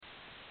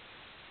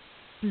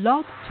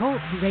Blog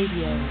Talk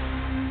Radio.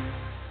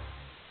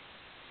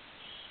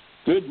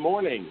 Good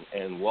morning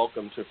and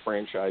welcome to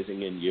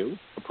Franchising in You,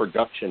 a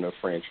production of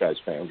Franchise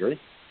Foundry.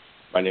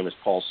 My name is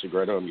Paul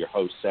Segreto. I'm your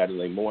host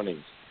Saturday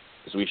mornings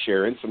as we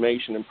share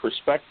information and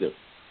perspective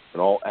on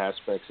all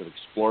aspects of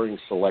exploring,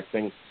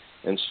 selecting,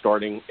 and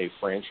starting a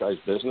franchise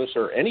business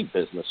or any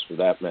business for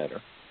that matter.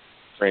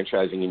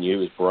 Franchising in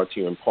You is brought to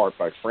you in part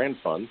by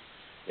FranFund,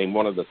 named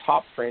one of the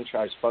top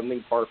franchise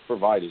funding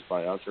providers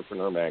by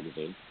Entrepreneur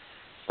Magazine.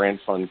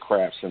 FranFund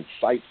crafts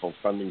insightful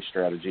funding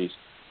strategies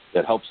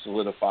that help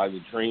solidify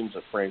the dreams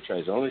of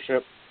franchise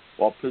ownership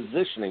while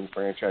positioning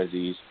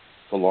franchisees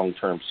for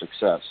long-term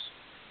success.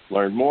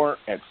 Learn more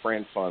at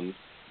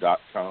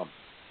franfund.com.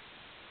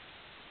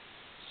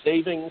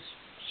 Savings,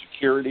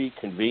 security,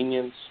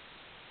 convenience,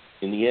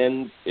 in the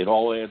end, it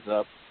all adds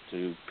up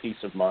to peace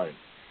of mind.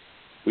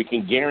 We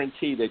can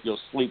guarantee that you'll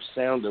sleep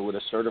sounder with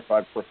a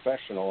certified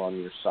professional on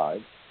your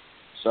side.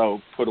 So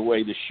put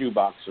away the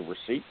shoebox of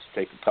receipts,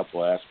 take a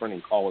couple of aspirin,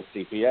 and call a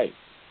CPA.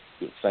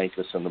 You'll thank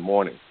us in the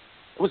morning.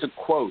 There was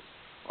a quote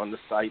on the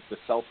site,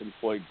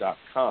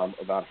 theselfemployed.com,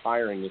 about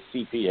hiring a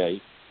CPA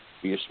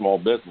for your small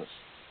business.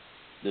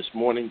 This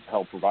morning, to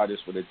help provide us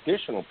with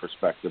additional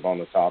perspective on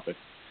the topic,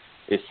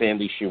 is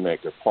Sandy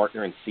Shoemaker,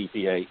 partner and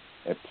CPA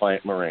at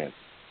Plant Moran.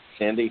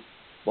 Sandy,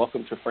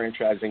 welcome to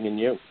Franchising in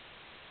You.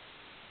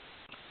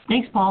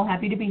 Thanks, Paul.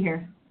 Happy to be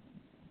here.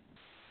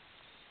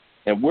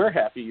 And we're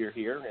happy you're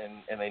here,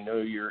 and I know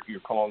you're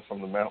calling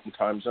from the Mountain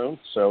Time Zone,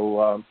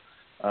 so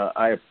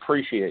I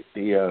appreciate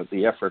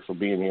the effort for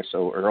being here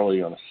so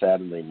early on a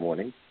Saturday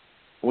morning.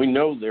 We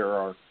know there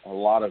are a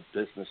lot of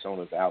business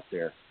owners out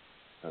there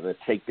that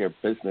take their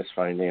business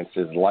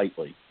finances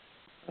lightly,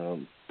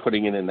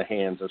 putting it in the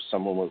hands of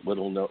someone with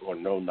little or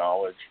no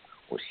knowledge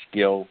or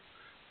skill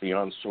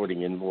beyond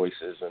sorting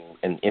invoices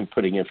and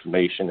inputting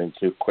information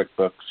into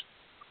QuickBooks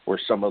or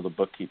some other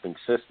bookkeeping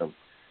system.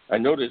 I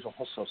know there's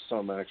also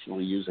some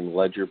actually using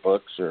ledger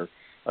books or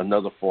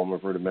another form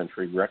of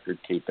rudimentary record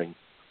keeping.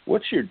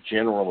 What's your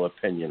general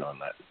opinion on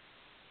that?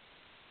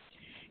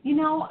 You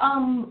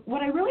know,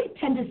 what I really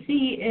tend to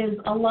see is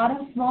a lot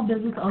of small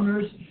business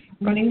owners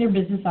running their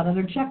business out of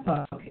their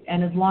checkbook,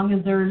 and as long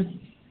as there's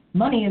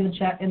money in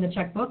the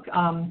checkbook,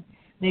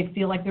 they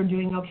feel like they're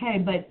doing okay.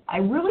 But I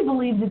really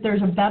believe that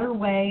there's a better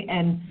way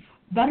and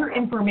better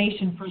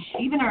information for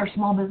even our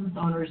small business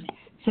owners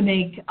to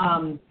make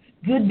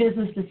good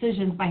business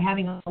decisions by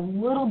having a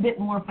little bit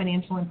more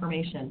financial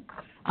information.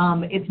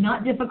 It's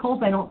not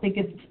difficult. I don't think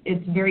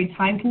it's very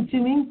time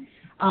consuming,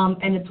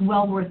 and it's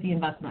well worth the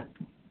investment.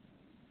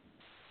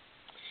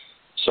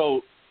 So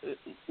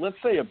let's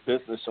say a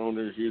business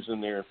owner is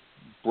using their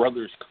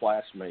brother's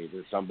classmate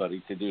or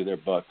somebody to do their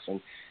books,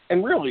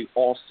 and really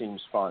all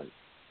seems fine.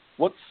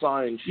 What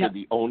signs should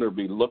the owner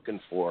be looking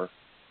for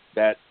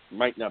that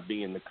might not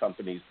be in the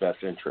company's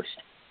best interest?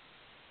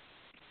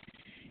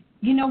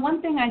 You know,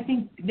 one thing I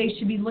think they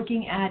should be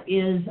looking at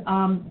is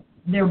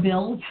their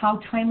bills. How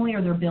timely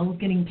are their bills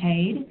getting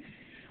paid?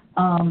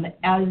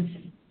 As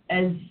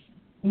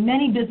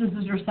many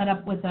businesses are set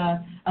up with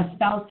a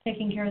spouse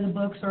taking care of the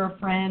books or a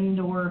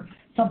friend or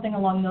something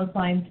along those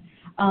lines,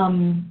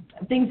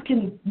 things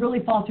can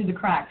really fall through the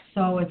cracks.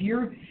 So if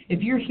you're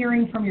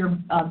hearing from your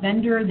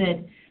vendor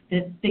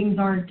that things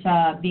aren't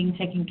being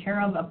taken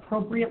care of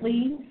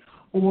appropriately,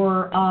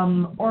 or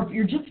if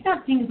you're just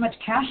not seeing as much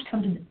cash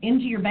come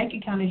into your bank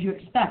account as you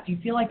expect, you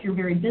feel like you're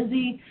very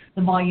busy,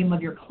 the volume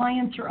of your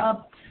clients are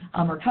up,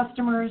 or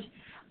customers,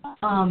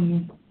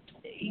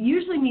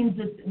 usually means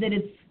that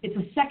it's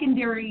a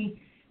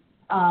secondary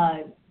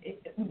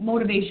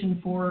motivation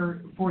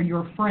for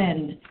your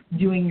friend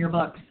doing your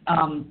books,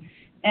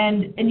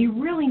 and you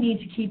really need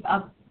to keep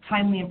up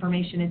timely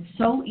information. It's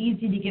so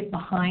easy to get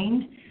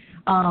behind,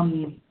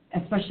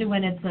 especially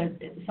when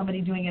it's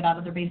somebody doing it out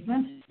of their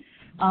basement.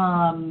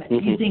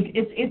 You think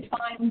it's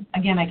fine.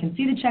 Again, I can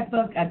see the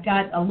checkbook. I've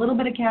got a little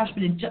bit of cash,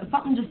 but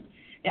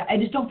I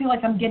just don't feel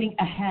like I'm getting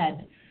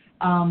ahead.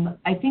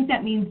 I think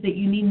that means that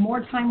you need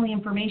more timely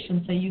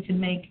information so you can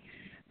make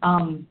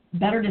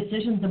better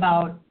decisions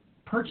about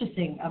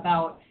purchasing,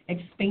 about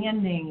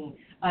expanding.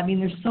 I mean,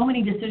 there's so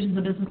many decisions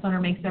a business owner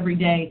makes every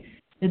day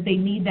that they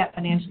need that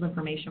financial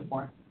information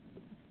for.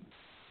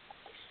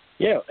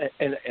 Yeah,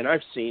 and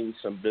I've seen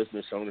some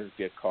business owners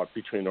get caught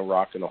between a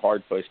rock and a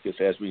hard place because,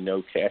 as we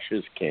know, cash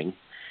is king,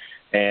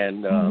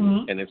 and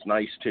it's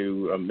nice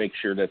to make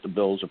sure that the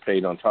bills are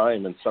paid on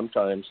time. And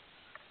sometimes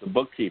the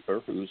bookkeeper,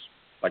 who's,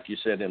 like you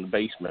said, in the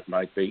basement,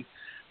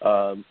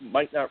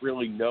 might not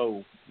really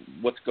know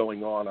what's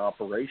going on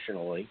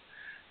operationally,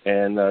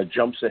 and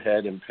jumps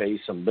ahead and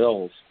pays some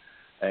bills,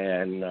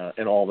 and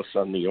all of a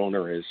sudden the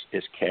owner is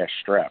cash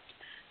strapped.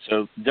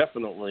 So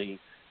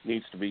definitely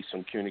needs to be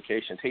some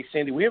communications. Hey,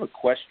 Sandy, we have a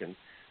question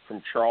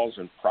from Charles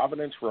in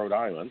Providence, Rhode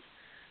Island.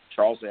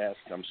 Charles asked,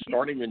 I'm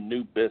starting a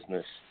new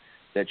business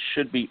that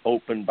should be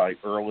open by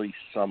early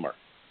summer.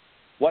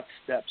 What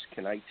steps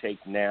can I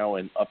take now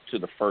and up to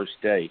the first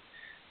day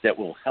that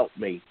will help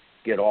me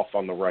get off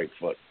on the right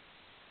foot?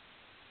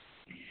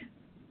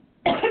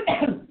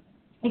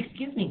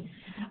 Excuse me.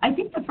 I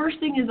think the first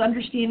thing is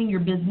understanding your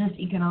business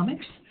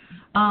economics.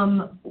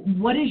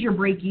 What is your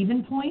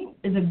break-even point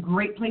is a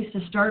great place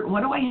to start.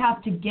 What do I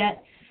have to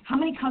get? How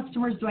many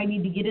customers do I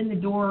need to get in the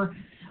door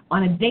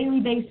on a daily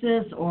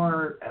basis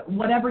or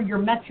whatever your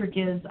metric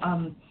is?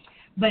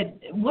 But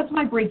what's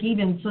my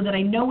break-even so that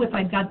I know if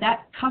I've got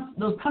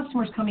those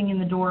customers coming in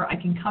the door, I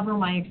can cover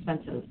my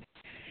expenses.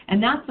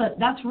 And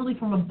that's really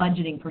from a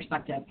budgeting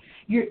perspective.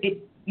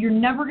 You're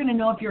never going to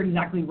know if you're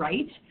exactly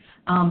right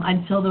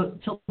until the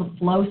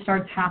flow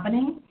starts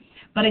happening.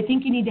 But I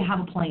think you need to have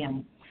a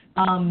plan.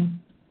 And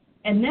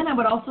then I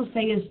would also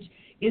say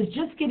is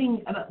just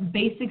getting a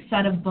basic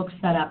set of books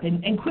set up.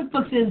 And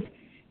QuickBooks is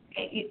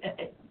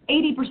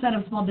 80%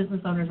 of small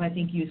business owners, I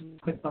think, use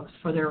QuickBooks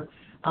for their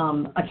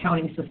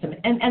accounting system,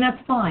 and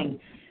that's fine.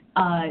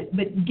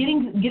 But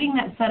getting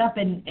that set up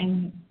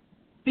and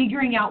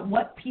figuring out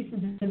what pieces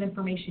of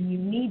information you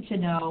need to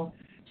know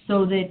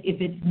so that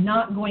if it's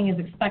not going as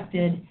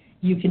expected,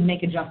 you can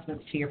make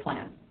adjustments to your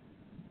plan.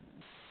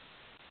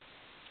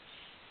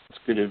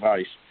 That's good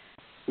advice.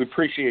 We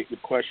appreciate the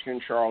question,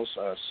 Charles.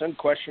 Send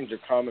questions or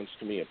comments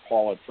to me at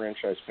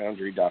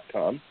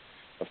paul@franchisefoundry.com.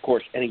 Of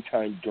course,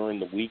 anytime during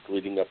the week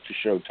leading up to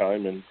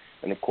showtime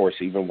and of course,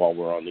 even while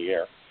we're on the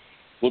air.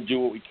 We'll do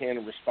what we can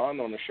to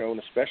respond on the show, and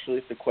especially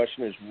if the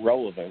question is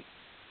relevant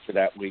to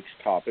that week's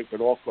topic, but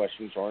all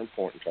questions are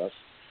important to us.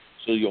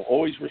 So you'll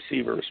always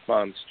receive a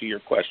response to your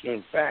question.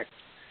 In fact,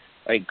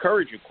 I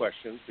encourage your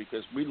questions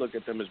because we look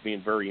at them as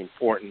being very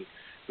important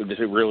because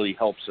it really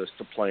helps us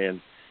to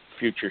plan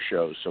future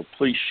shows. So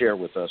please share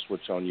with us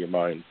what's on your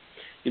mind.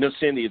 You know,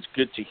 Sandy, it's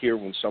good to hear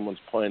when someone's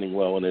planning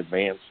well in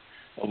advance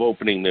of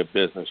opening their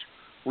business.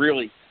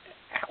 Really,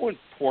 how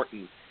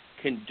important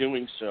can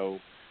doing so,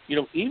 you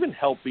know, even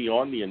help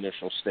beyond the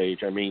initial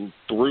stage? I mean,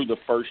 through the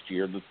first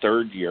year, the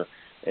third year,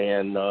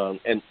 and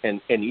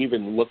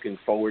even looking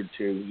forward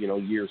to, you know,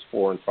 years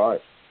 4 and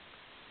 5.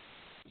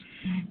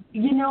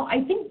 You know,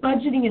 I think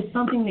budgeting is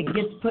something that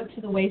gets put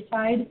to the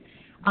wayside.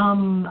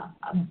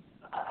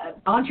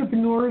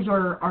 Entrepreneurs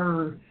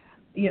are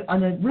you know,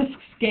 on the risk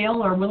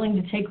scale are willing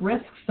to take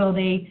risks, so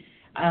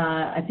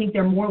I think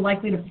they're more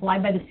likely to fly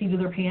by the seat of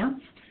their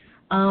pants.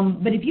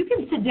 But if you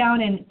can sit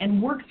down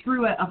and work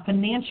through a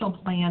financial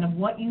plan of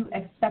what you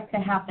expect to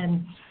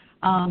happen,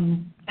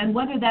 and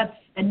whether that's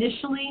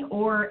initially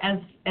or as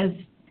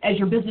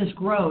your business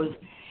grows,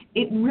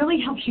 it really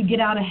helps you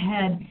get out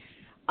ahead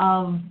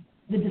of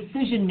the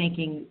decision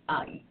making.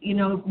 You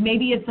know,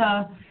 maybe it's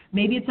a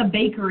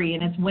bakery,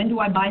 and it's when do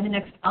I buy the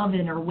next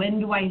oven, or when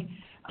do I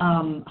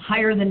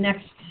hire the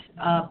next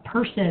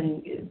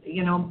person?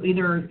 You know,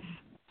 either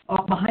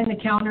behind the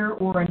counter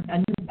or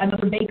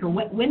another baker.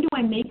 When do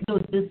I make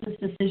those business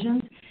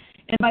decisions?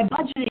 And by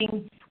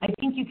budgeting, I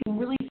think you can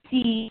really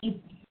see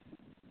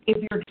if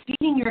you're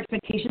exceeding your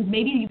expectations.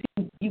 Maybe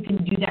you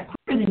can do that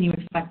quicker than you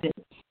expected.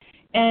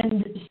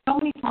 And so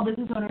many small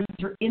business owners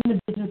are in the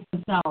business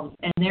themselves,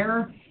 and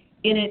they're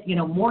in it, you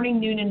know, morning,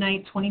 noon, and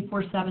night,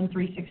 24/7,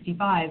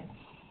 365.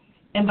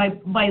 And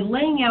by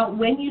laying out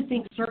when you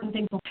think certain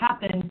things will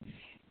happen,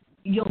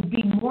 you'll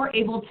be more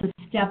able to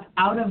step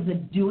out of the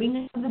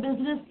doing of the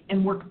business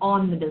and work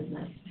on the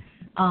business.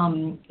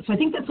 So I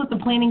think that's what the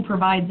planning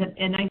provides.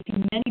 And I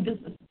see many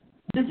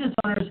business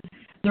owners,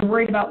 they're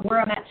worried about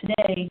where I'm at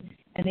today,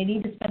 and they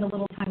need to spend a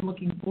little time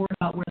looking forward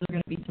about where they're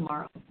going to be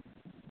tomorrow.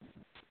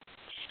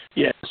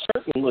 Yeah,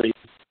 certainly.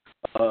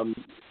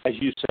 As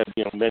you said,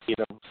 you know, many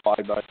of them fly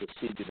by the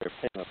seat of their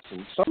pants,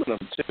 and some of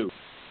them too,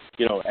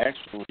 you know,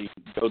 actually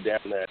go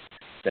down that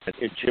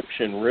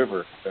Egyptian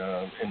river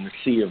in the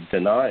Sea of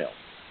Denial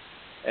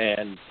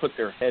and put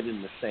their head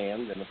in the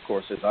sand. And, of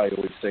course, as I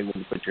always say, when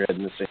you put your head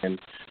in the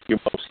sand, your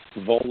most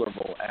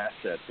vulnerable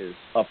asset is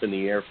up in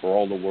the air for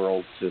all the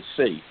world to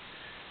see.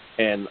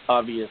 And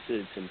obviously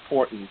it's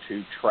important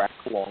to track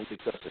along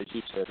because, as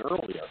you said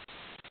earlier,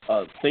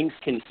 things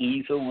can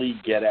easily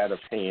get out of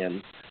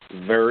hand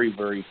very,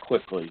 very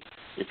quickly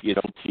if you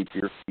don't keep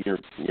your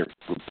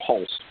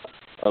pulse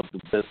of the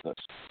business.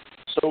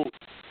 So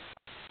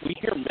we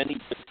hear many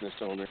business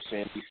owners,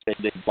 Sandy, say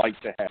they'd like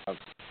to have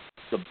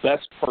the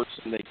best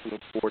person they can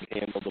afford to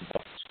handle the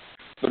books,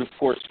 but of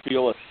course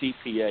feel a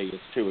CPA is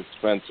too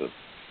expensive.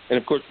 And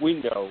of course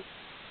we know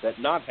that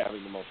not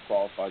having the most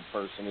qualified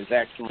person is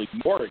actually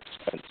more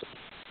expensive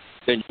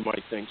than you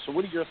might think. So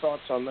what are your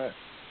thoughts on that?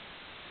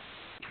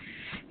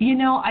 You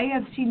know, I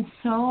have seen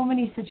so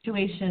many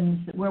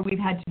situations where we've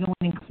had to go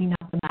in and clean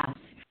up the mess,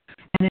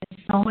 and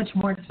it's so much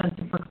more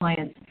expensive for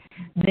clients.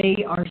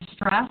 They are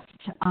stressed.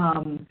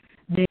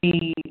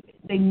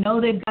 They know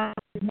they've got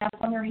a mess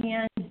on their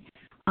hands,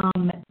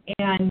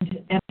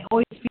 and I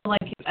always feel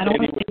like I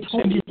don't know if they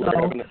told you so.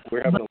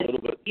 We're having a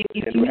little bit.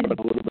 We're having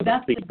a little bit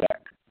of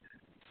feedback.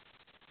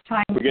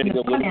 We're getting a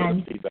little bit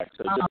of feedback,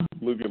 so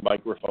just move your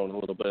microphone a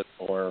little bit,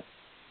 or.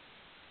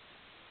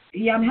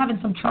 Yeah, I'm having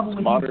some trouble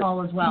with you,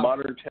 Paul, as well.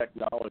 Modern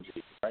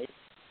technology, right?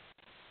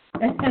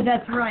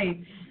 That's right.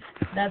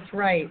 That's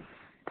right.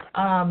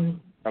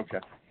 Okay.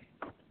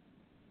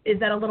 Is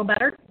that a little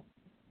better?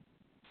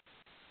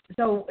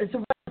 So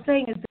what I'm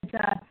saying is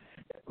that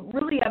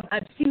really,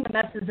 I've seen the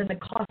messes and the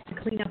cost to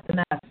clean up the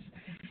mess.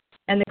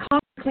 And the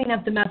cost to clean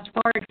up the mess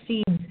far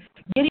exceeds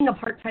getting a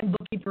part-time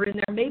bookkeeper in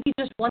there, maybe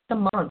just once a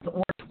month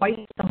or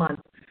twice a month.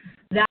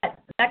 That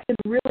can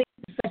really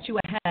set you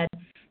ahead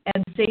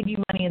and save you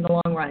money in the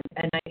long run.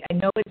 And I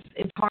know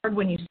it's hard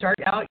when you start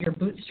out, you're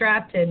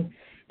bootstrapped,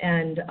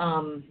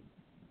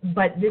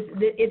 but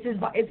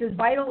it's as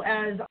vital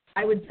as,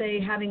 I would say,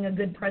 having a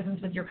good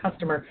presence with your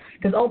customer,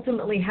 because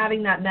ultimately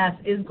having that mess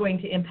is going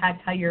to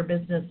impact how your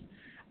business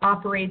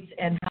operates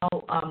and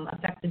how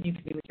effective you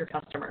can be with your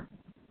customer.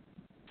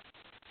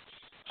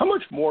 How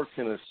much more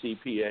can a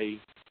CPA,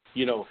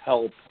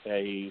 help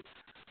a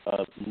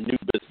new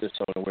business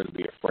owner, whether it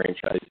be a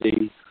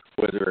franchisee,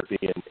 whether it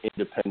be an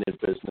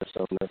independent business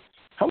owner?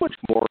 How much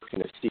more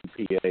can a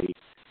CPA,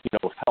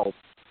 help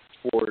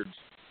towards,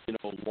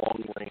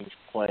 long-range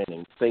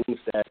planning, things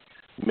that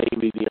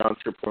maybe the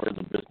entrepreneur,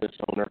 the business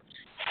owner,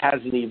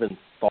 hasn't even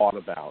thought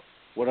about?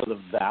 What other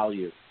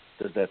value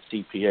does that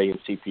CPA and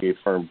CPA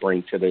firm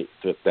bring to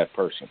that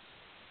person?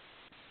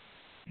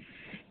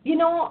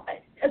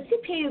 A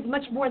CPA is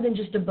much more than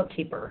just a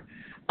bookkeeper.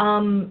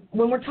 When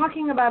we're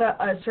talking about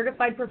a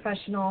certified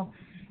professional,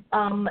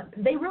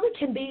 they really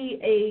can be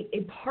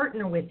a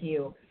partner with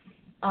you.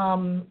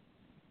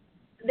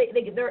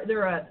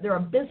 They're a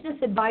business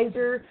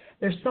advisor.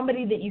 They're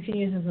somebody that you can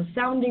use as a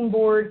sounding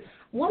board.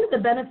 One of the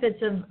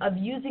benefits of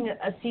using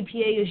a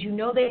CPA is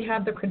they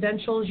have the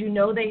credentials,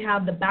 they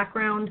have the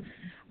background,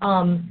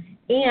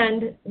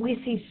 and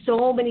we see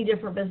so many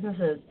different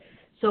businesses.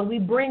 So we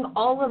bring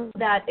all of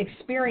that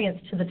experience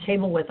to the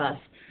table with us.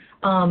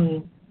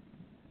 And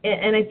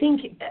I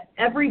think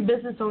every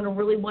business owner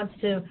really wants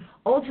to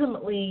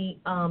ultimately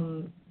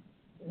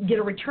get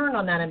a return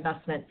on that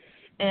investment.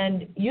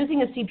 And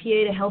using a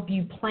CPA to help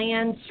you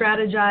plan,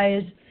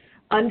 strategize,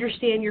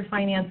 understand your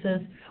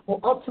finances will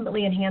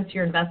ultimately enhance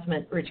your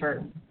investment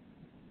return.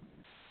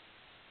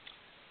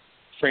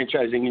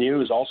 Franchising You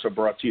is also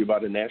brought to you by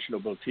the national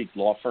boutique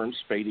law firm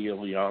Spady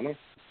 & Liana.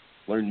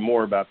 Learn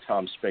more about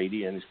Tom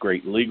Spady and his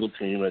great legal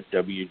team at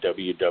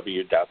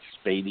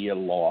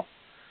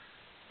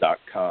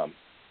www.spadylaw.com.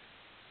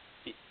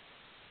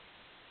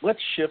 Let's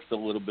shift a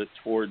little bit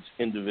towards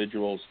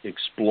individuals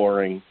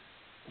exploring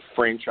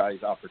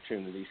franchise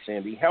opportunities.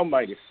 Sandy, how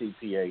might a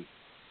CPA,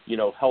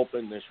 help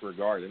in this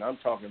regard? And I'm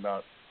talking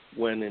about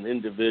when an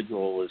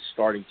individual is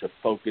starting to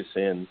focus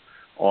in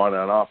on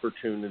an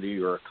opportunity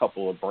or a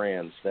couple of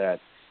brands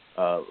that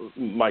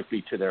might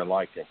be to their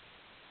liking.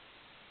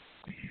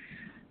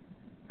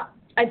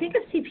 I think a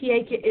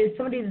CPA is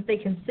somebody that they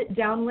can sit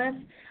down with,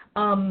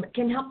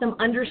 can help them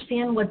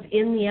understand what's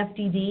in the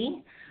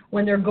FDD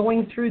when they're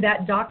going through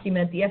that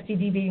document, the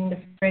FDD being the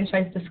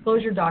franchise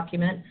disclosure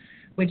document,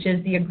 which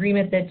is the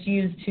agreement that's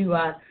used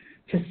to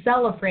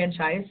sell a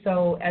franchise.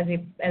 So as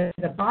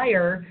a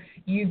buyer,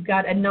 you've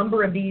got a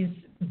number of these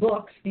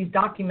books, these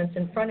documents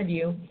in front of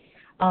you,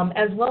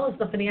 as well as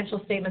the financial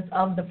statements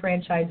of the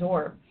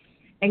franchisor.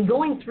 And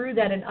going through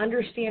that and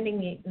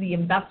understanding the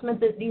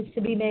investment that needs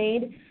to be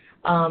made,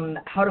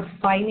 how to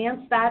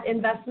finance that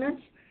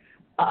investment,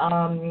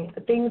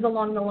 things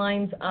along the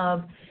lines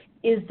of,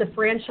 is the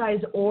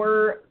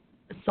franchisor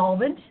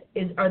solvent?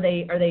 Are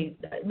they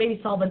maybe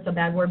solvent's a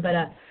bad word, but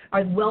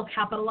are well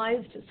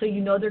capitalized so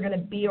they're going to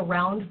be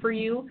around for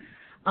you?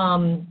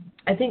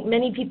 I think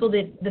many people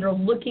that are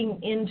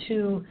looking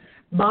into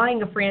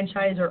buying a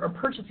franchise or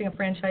purchasing a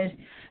franchise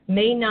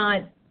may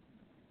not.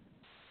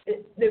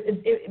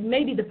 It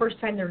may be the first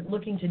time they're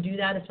looking to do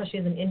that, especially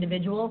as an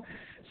individual.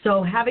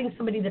 So having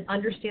somebody that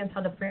understands how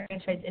the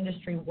franchise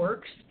industry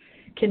works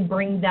can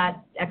bring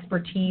that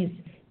expertise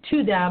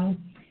to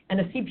them. And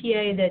a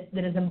CPA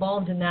that is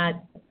involved in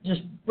that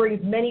just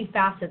brings many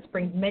facets,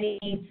 brings many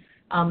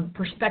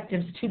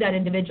perspectives to that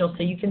individual,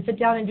 so you can sit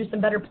down and do some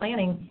better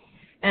planning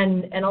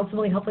and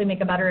ultimately hopefully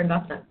make a better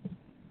investment.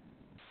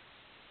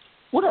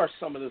 What are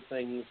some of the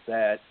things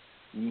that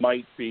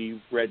might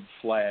be red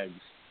flags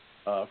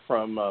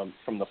from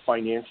the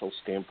financial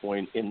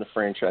standpoint in the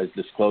franchise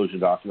disclosure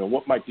document?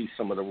 What might be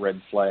some of the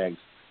red flags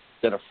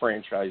that a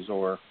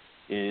franchisor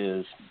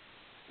is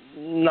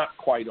not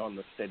quite on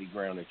the steady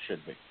ground it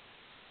should be?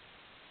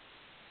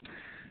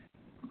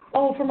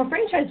 Oh, from a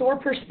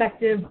franchisor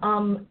perspective,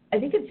 I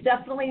think it's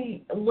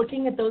definitely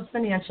looking at those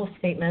financial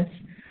statements,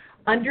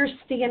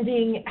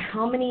 understanding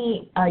how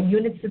many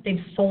units that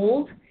they've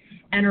sold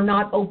and are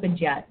not opened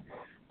yet.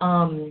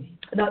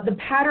 The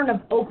pattern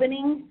of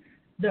opening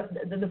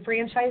the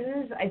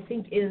franchises, I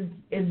think, is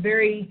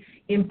very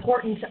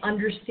important to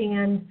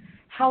understand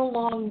how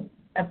long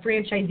a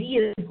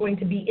franchisee is going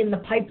to be in the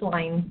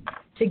pipeline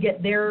to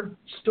get their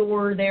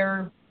store,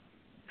 their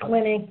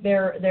clinic,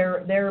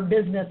 their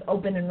business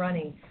open and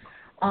running.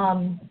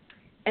 And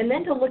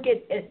then to look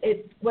at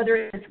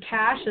whether it's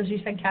cash, as you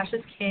said, cash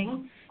is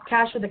king,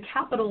 cash or the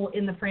capital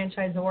in the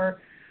franchisor.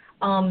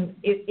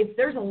 If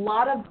there's a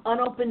lot of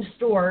unopened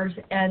stores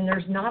and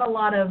there's not a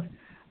lot of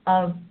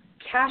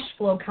cash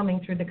flow coming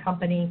through the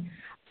company,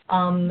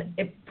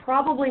 it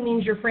probably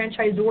means your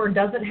franchisor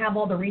doesn't have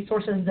all the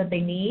resources that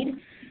they need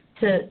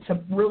to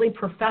really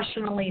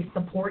professionally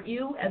support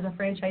you as a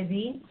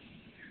franchisee.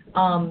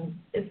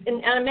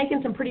 And I'm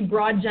making some pretty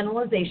broad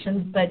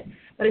generalizations, but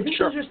I think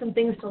those are some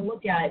things to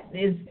look at.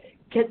 Is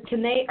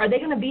are they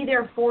going to be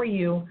there for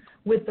you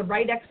with the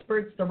right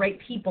experts, the right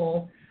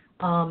people,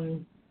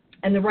 and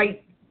the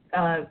right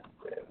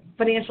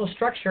financial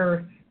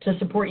structure to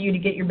support you to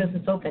get your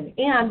business open?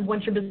 And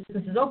once your business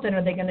is open,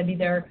 are they going to be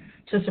there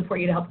to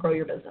support you to help grow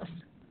your business?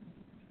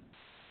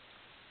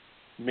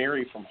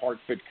 Mary from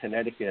Hartford,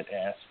 Connecticut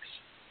asks,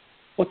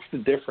 what's the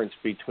difference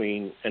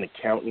between an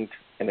accountant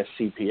and a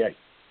CPA?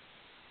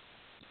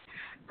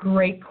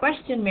 Great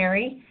question,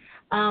 Mary.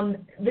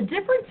 The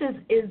difference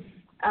is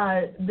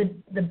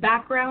the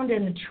background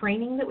and the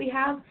training that we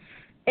have.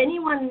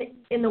 Anyone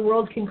in the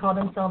world can call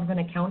themselves an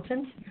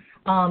accountant.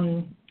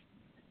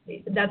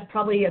 That's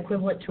probably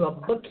equivalent to a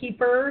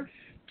bookkeeper,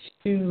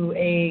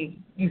 you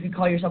could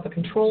call yourself a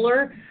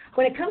controller.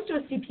 When it comes to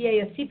a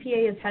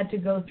CPA has had to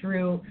go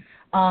through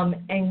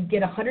and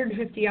get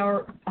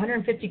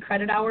 150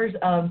 credit hours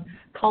of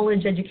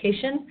college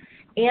education,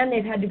 and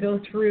they've had to go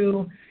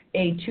through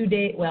a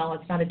 2-day, well,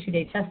 it's not a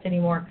 2-day test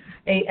anymore,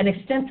 an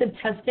extensive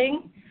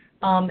testing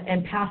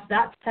and pass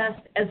that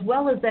test, as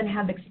well as then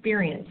have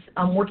experience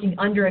working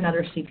under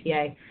another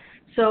CPA.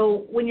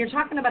 So when you're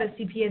talking about a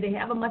CPA, they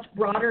have a much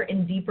broader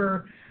and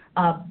deeper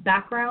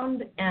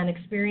background and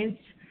experience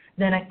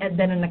than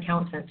an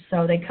accountant.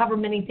 So they cover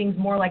many things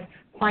more like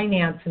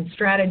finance and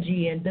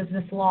strategy and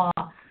business law,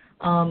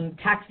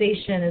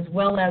 taxation, as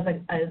well as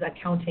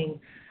accounting.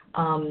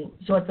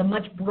 So it's a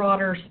much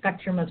broader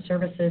spectrum of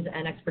services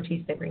and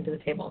expertise they bring to the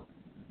table.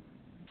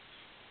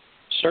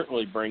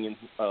 Certainly bringing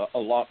a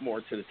lot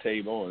more to the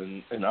table,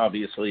 and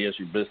obviously as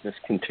your business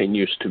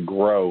continues to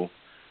grow,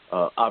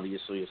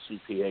 obviously a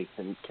CPA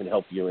can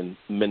help you in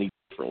many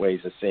different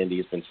ways, as Sandy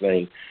has been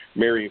saying.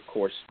 Mary, of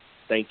course,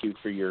 thank you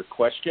for your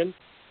question.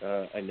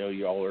 I know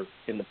you all are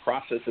in the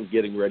process of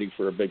getting ready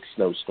for a big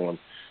snowstorm,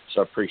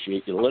 so I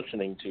appreciate you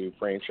listening to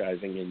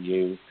Franchising in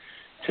You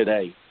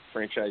today.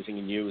 Franchising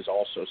in You is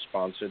also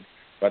sponsored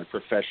by the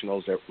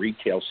professionals at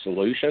Retail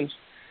Solutions.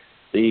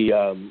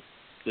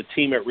 The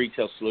team at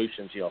Retail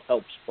Solutions,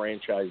 helps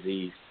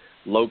franchisees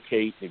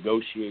locate,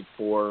 negotiate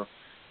for,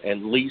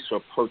 and lease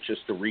or purchase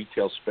the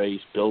retail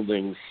space,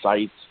 buildings,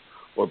 sites,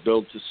 or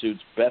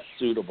build-to-suits best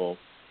suitable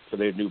for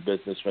their new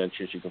business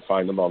ventures. You can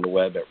find them on the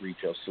web at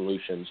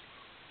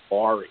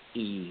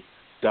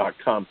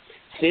retailsolutionsre.com.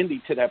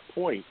 Sandy, to that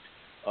point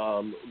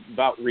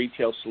about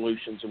Retail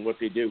Solutions and what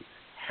they do,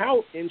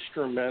 how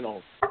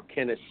instrumental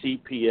can a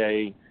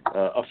CPA,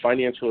 a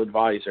financial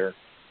advisor,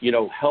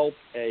 help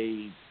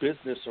a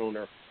business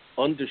owner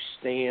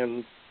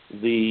understand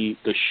the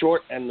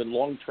short and the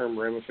long-term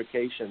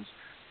ramifications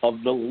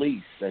of the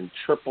lease and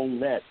triple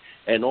net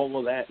and all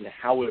of that and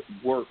how it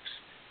works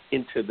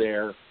into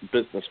their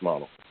business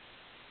model?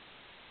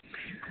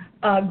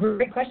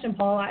 Great question,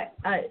 Paul.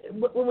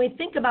 When we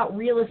think about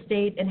real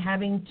estate and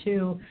having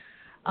to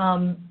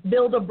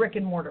build a brick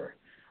and mortar,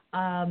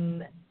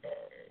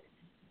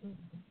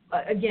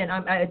 again,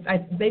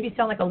 I maybe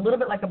sound like a little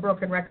bit like a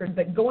broken record,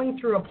 but going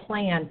through a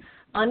plan,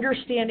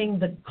 understanding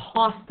the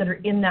costs that are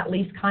in that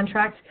lease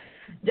contract,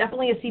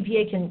 definitely a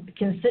CPA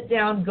can sit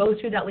down, go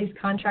through that lease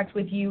contract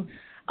with you,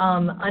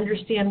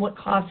 understand what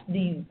cost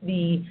the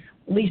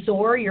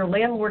leaseor, your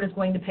landlord, is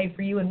going to pay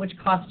for you and which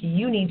costs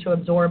you need to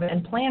absorb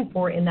and plan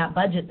for in that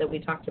budget that we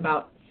talked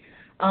about.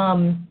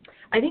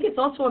 I think it's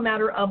also a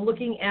matter of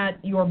looking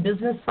at your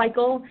business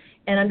cycle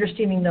and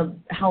understanding the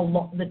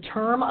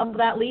term of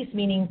that lease,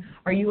 meaning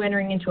are you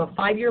entering into a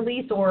 5-year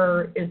lease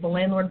or is the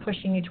landlord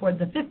pushing you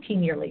towards a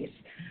 15-year lease?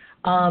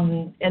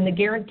 And the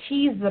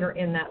guarantees that are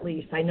in that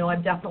lease. I know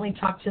I've definitely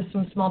talked to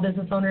some small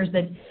business owners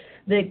that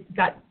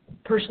got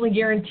personally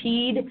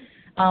guaranteed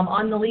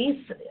on the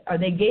lease, or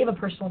they gave a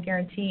personal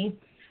guarantee.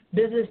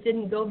 Business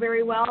didn't go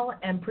very well,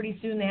 and pretty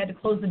soon they had to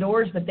close the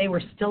doors, but they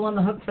were still on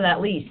the hook for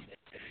that lease.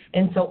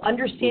 And so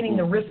understanding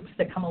the risks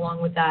that come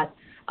along with that,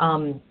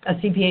 a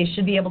CPA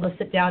should be able to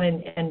sit down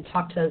and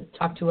talk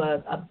to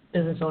a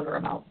business owner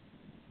about.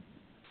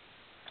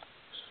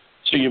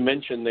 So you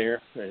mentioned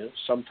there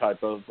some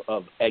type of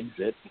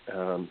exit,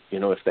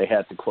 if they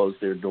had to close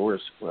their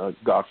doors,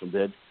 God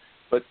forbid.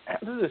 But how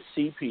does a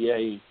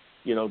CPA,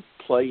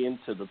 play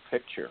into the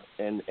picture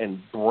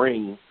and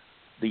bring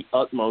the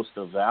utmost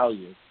of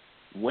value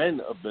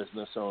when a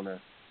business owner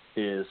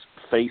is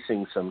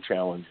facing some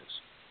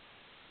challenges?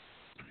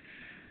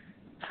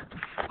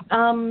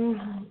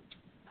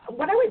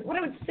 What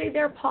I would say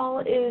there, Paul,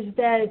 is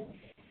that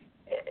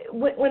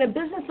when a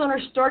business owner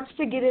starts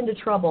to get into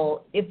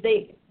trouble,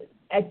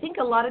 I think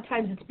a lot of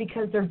times it's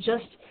because they're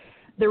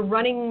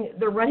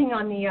running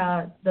on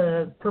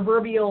the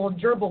proverbial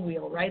gerbil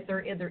wheel, right? They're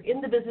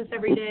in the business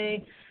every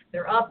day.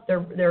 They're up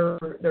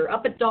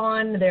at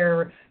dawn.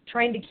 They're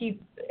trying to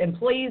keep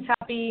employees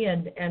happy,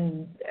 and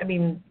I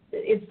mean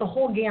it's the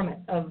whole gamut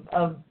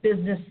of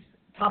business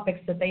topics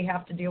that they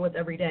have to deal with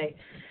every day.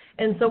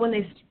 And so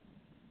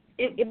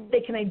if they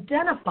can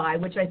identify,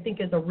 which I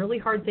think is a really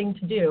hard thing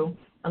to do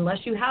unless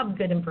you have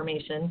good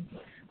information,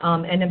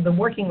 and have been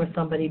working with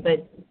somebody.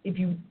 But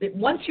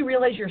once you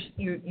realize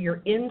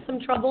you're in some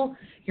trouble,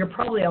 you're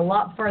probably a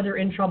lot farther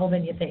in trouble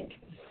than you think.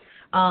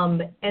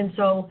 And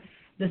so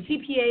the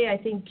CPA, I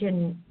think,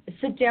 can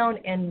sit down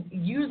and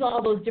use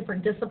all those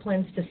different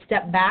disciplines to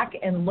step back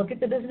and look at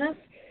the business,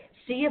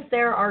 see if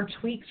there are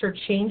tweaks or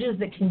changes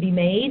that can be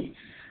made,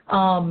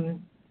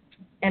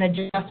 and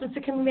adjustments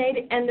that can be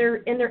made, and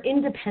they're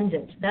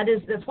independent.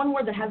 That's one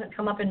word that hasn't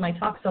come up in my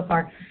talk so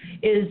far.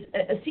 Is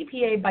a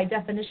CPA by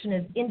definition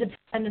is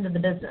independent of the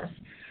business,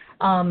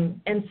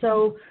 and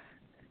so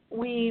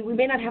we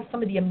may not have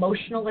some of the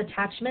emotional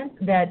attachment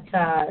that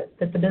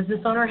the business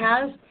owner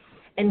has,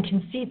 and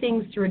can see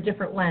things through a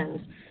different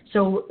lens.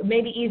 So it may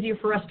be easier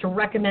for us to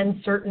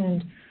recommend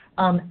certain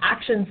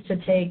actions to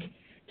take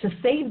to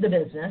save the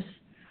business,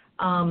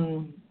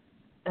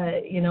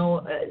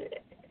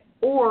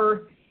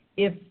 or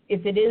if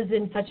it is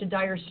in such a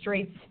dire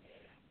straits,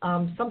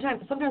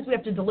 sometimes we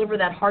have to deliver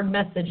that hard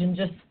message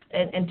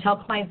and tell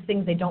clients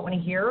things they don't want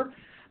to hear.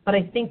 But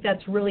I think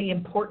that's really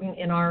important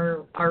in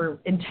our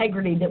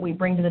integrity that we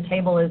bring to the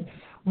table is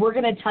we're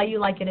going to tell you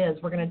like it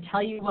is. We're going to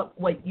tell you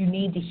what you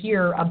need to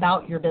hear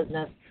about your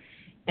business.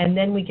 And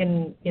then we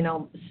can,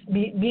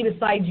 be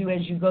beside you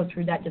as you go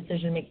through that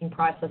decision-making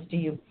process.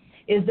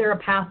 Is there a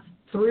path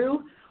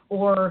through,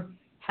 or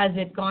has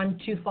it gone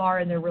too far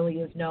and there really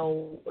is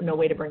no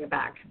way to bring it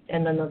back?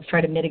 And then let's try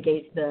to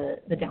mitigate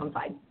the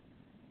downside.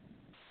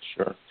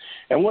 Sure.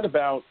 And what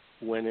about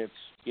when it's,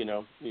 you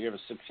have a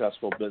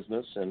successful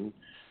business and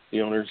the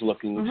owner's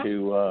looking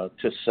to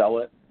sell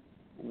it?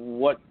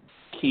 What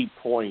key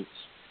points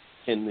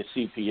can the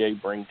CPA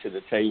bring to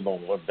the table,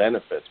 what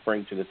benefits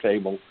bring to the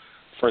table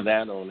for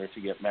that owner to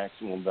get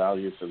maximum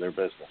value for their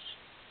business?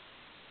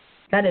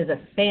 That is a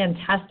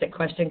fantastic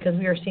question because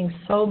we are seeing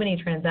so many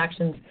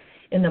transactions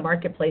in the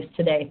marketplace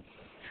today.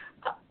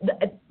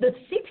 The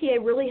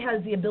CPA really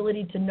has the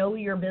ability to know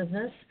your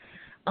business.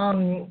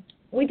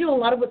 We do a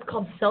lot of what's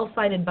called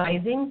sell-side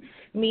advising,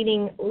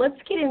 meaning let's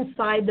get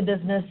inside the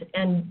business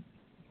and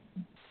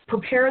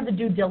prepare the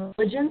due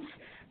diligence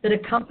that a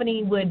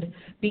company would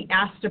be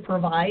asked to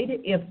provide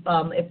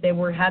if they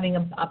were having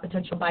a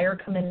potential buyer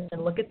come in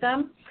and look at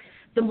them.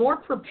 The more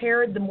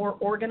prepared, the more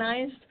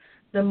organized,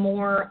 the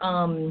more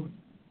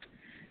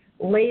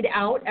laid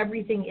out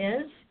everything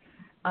is.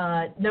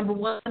 Number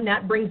one,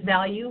 that brings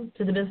value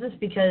to the business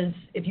because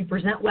if you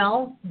present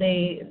well,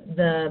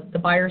 the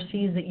buyer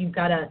sees that you've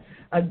got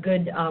a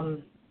good,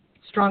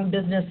 strong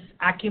business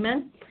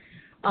acumen.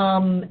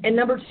 And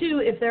number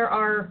two, if there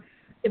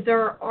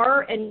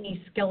are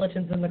any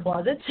skeletons in the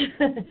closet,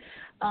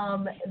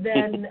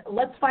 then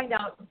let's find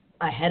out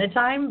ahead of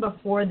time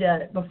before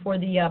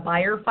the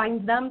buyer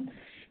finds them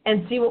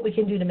and see what we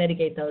can do to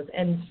mitigate those.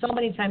 And so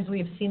many times we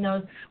have seen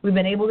those. We've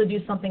been able to do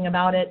something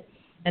about it,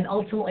 and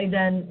ultimately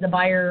then the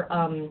buyer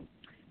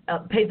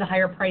pays a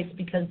higher price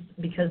because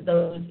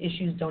those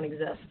issues don't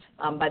exist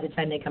by the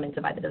time they come in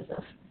to buy the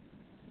business.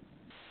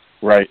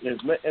 Right.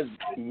 As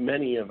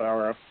many of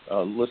our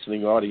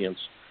listening audience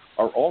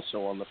are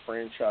also on the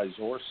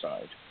franchisor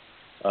side,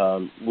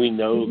 we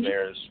know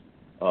there's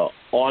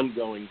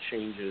ongoing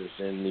changes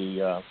in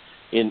the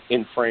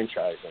in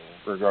franchising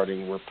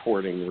regarding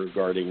reporting,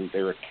 regarding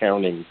their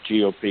accounting,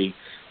 GOP,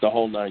 the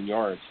whole nine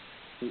yards.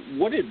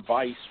 What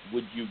advice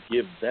would you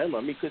give them? I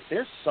mean, because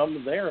there's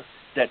some there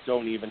that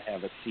don't even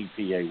have a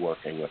CPA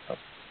working with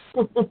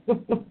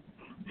them.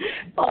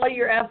 Oh,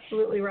 you're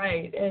absolutely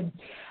right. And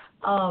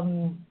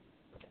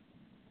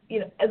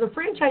as a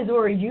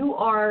franchisor,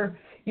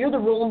 you're the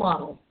role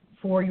model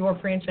for your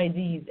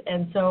franchisees,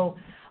 and so.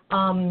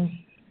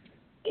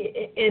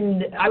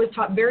 And I was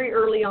taught very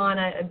early on.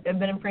 I've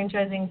been in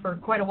franchising for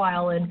quite a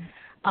while, and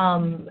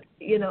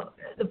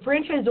the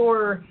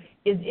franchisor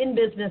is in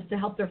business to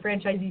help their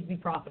franchisees be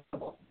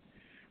profitable.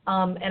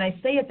 And I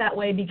say it that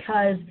way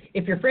because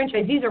if your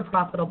franchisees are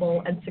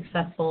profitable and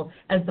successful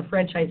as the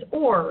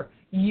franchisor,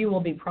 you will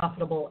be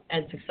profitable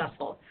and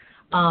successful.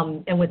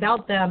 And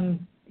without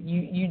them,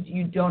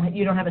 you don't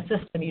have a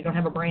system, you don't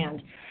have a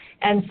brand.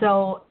 And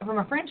so from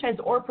a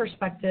franchisor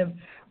perspective,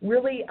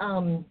 really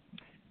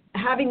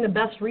having the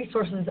best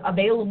resources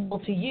available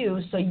to you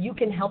so you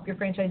can help your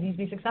franchisees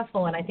be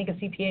successful. And I think a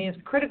CPA is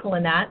critical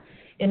in that,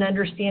 in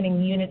understanding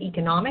the unit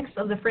economics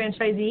of the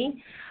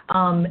franchisee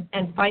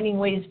and finding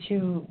ways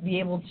to be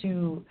able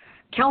to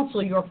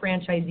counsel your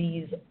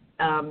franchisees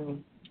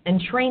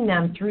and train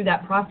them through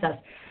that process.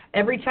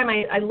 Every time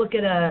I look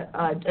at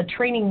a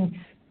training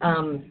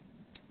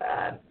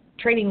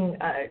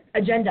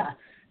agenda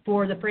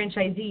for the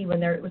franchisee when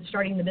they're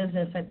starting the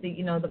business,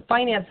 the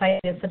finance side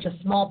is such a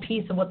small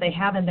piece of what they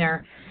have in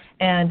there,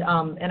 and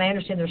I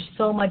understand there's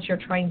so much you're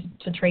trying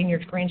to train your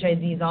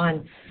franchisees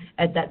on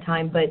at that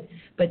time, but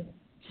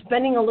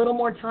spending a little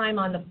more time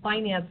on the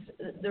finance.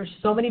 There's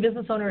so many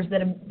business owners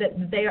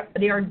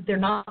they're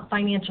not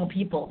financial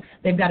people.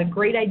 They've got a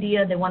great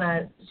idea, they want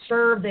to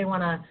serve, they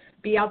want to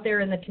be out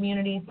there in the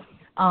community,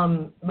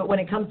 but when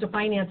it comes to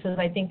finances,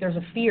 I think there's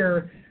a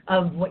fear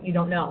of what you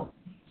don't know.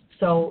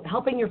 So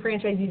helping your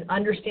franchisees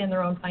understand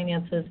their own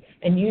finances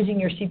and using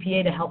your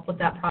CPA to help with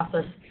that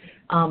process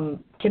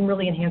can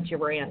really enhance your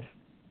brand.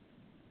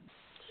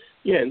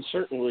 Yeah, and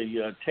certainly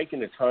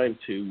taking the time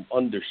to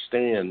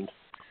understand,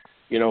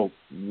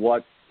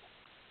 what,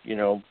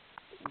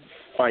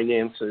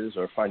 finances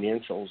or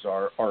financials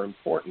are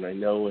important. I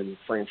know in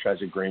franchise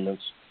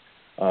agreements,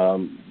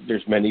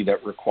 there's many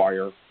that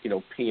require,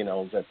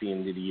 P&Ls at the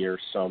end of the year.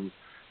 Some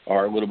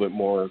are a little bit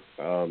more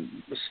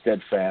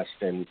steadfast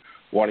in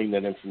wanting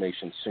that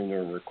information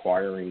sooner and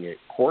requiring it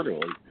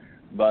quarterly.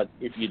 But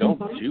if you don't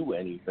do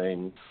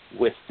anything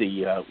with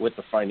the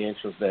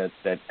financials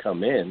that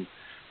come in,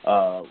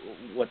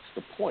 what's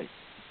the point?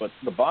 But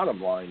the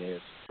bottom line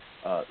is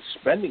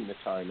spending the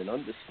time and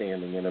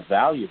understanding and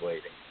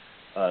evaluating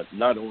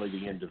not only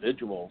the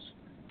individuals,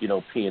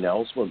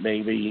 P&Ls, but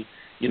maybe,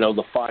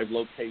 the 5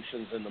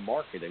 locations in the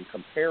market and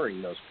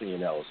comparing those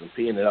P&Ls and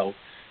P&L,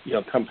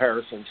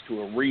 comparisons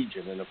to a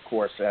region, and of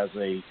course as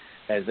a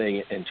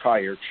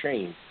entire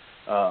chain,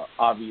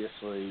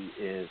 obviously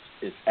is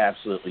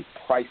absolutely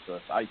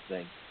priceless, I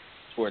think,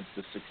 towards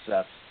the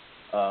success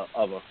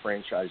of a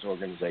franchise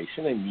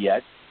organization. And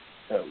yet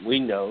we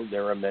know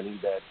there are many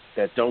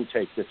that don't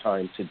take the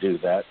time to do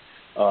that,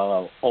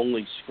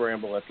 only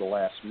scramble at the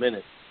last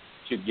minute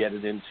to get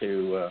it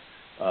into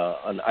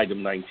an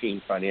Item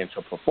 19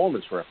 financial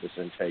performance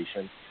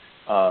representation.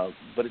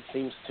 But it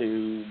seems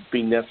to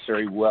be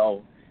necessary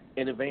well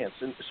in advance.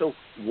 And so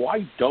why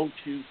do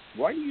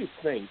you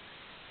think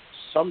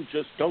some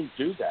just don't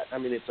do that? I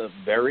mean, it's a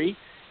very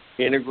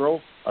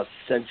integral,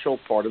 essential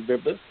part of their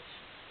business.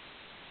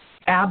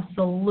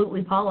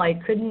 Absolutely, Paul. I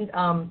couldn't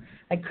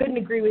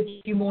agree with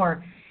you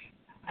more.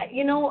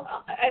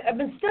 I've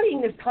been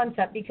studying this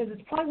concept because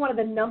it's probably one of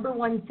the number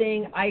one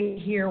thing I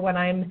hear when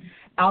I'm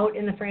out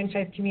in the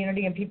franchise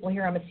community and people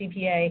hear I'm a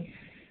CPA.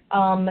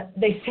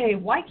 They say,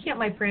 why can't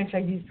my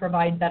franchisees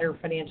provide better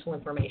financial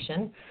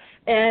information?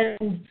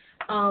 And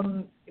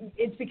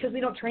it's because we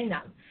don't train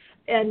them.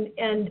 And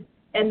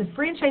the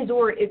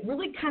franchisor, it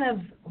really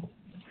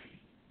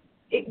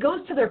it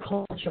goes to their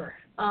culture.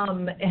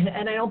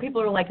 And I know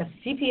people are like, a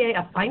CPA,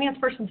 a finance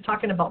person's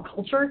talking about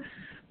culture,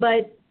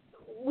 but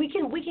we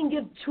can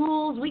give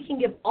tools, we can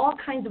give all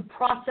kinds of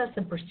process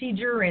and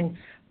procedure and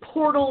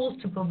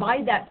portals to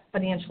provide that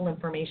financial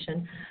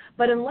information.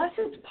 But unless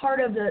it's part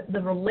of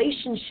the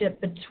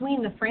relationship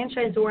between the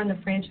franchisor and the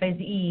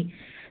franchisee,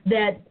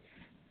 that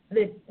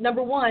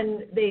number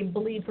one, they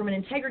believe from an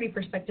integrity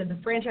perspective, the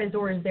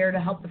franchisor is there to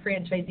help the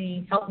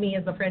franchisee, help me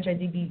as the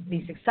franchisee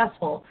be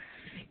successful.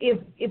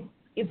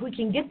 If we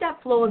can get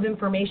that flow of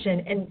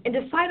information and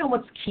decide on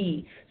what's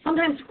key.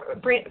 Sometimes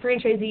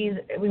franchisees,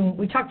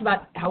 we talked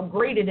about how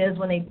great it is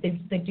when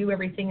they do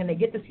everything and they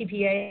get the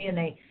CPA and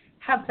they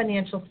have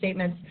financial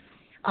statements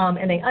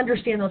and they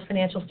understand those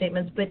financial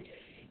statements. But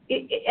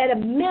at a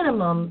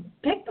minimum,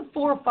 pick the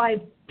 4 or 5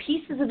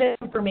 pieces of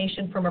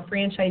information from a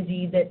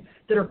franchisee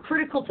that are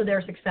critical to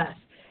their success.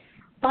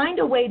 Find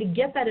a way to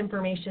get that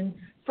information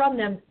from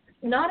them,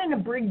 not in a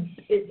big,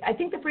 I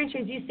think the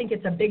franchisees think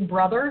it's a big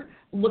brother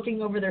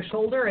looking over their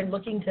shoulder and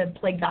looking to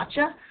play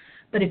gotcha.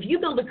 But if you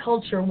build a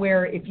culture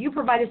where if you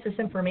provide us this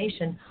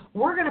information,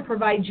 we're going to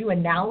provide you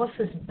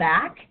analysis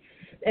back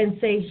and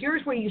say,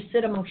 here's where you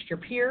sit amongst your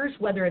peers,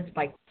 whether it's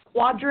by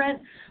quadrant,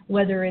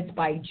 whether it's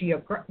by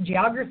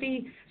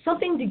geography,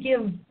 something to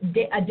give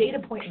a data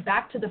point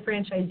back to the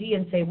franchisee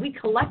and say, we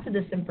collected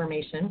this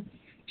information.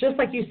 Just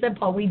like you said,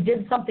 Paul, we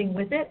did something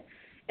with it,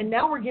 and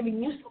now we're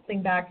giving you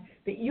something back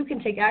that you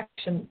can take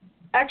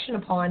action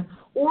upon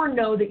or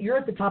know that you're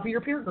at the top of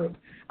your peer group.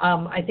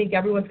 I think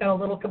everyone's got a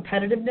little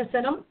competitiveness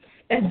in them,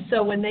 and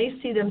so when they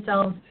see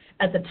themselves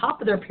at the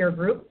top of their peer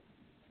group,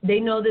 they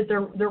know that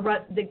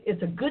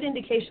it's a good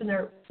indication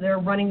they're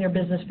running their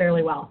business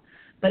fairly well.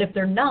 But if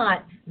they're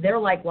not, they're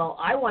like, well,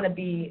 I don't want to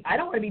be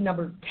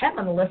number 10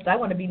 on the list. I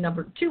want to be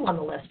number 2 on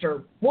the list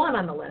or 1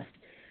 on the list.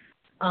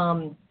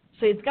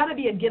 So it's got to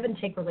be a give and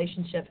take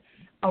relationship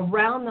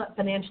around the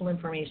financial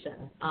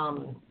information.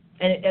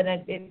 And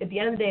at the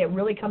end of the day, it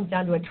really comes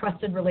down to a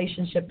trusted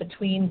relationship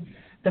between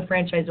the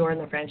franchisor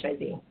and the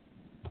franchisee.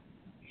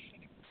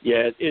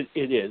 Yeah, it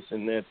is.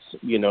 And that's,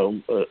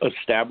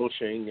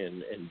 establishing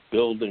and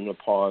building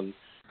upon,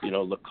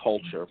 the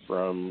culture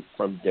from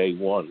day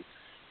one.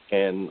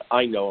 And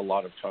I know a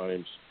lot of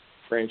times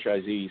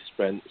franchisees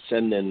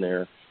send in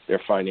their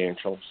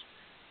financials,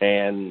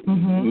 and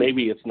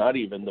maybe it's not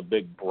even the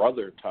big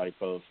brother type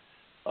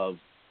of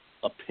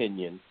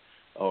opinion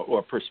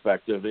or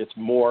perspective. It's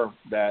more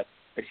that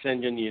I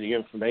send in you the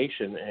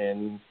information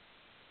and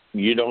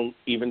you don't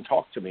even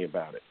talk to me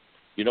about it.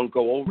 You don't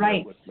go over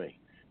it with me.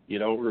 You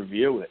don't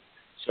review it.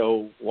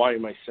 So why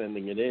am I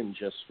sending it in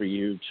just for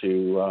you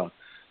to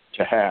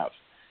have?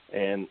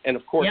 And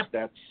of course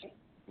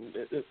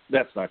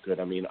that's not good.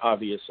 I mean,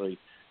 obviously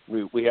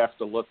we have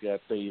to look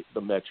at the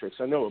metrics.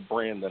 I know a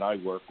brand that I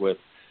work with,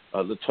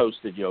 the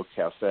Toasted Yolk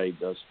Cafe,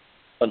 does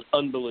an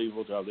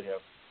unbelievable job. They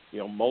have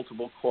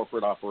multiple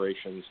corporate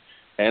operations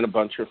and a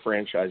bunch of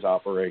franchise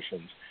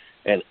operations,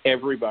 and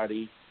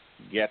everybody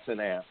gets an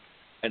app,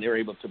 and they're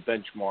able to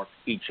benchmark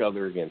each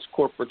other against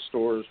corporate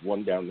stores,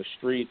 one down the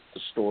street, the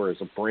store as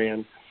a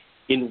brand,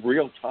 in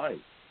real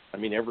time. I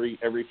mean, every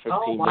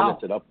 15 wow.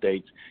 minutes it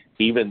updates,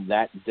 even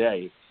that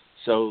day.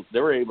 So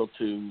they're able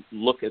to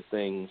look at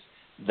things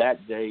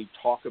that day,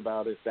 talk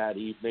about it that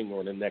evening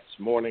or the next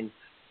morning,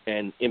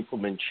 and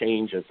implement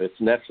change if it's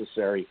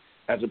necessary,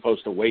 as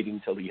opposed to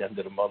waiting till the end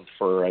of the month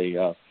for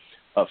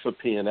for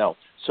P&L.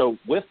 So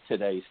with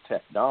today's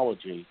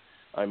technology,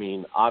 I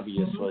mean,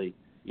 obviously,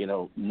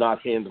 not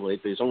handling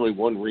it. There's only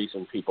one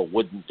reason people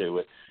wouldn't do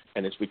it,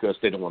 and it's because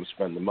they don't want to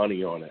spend the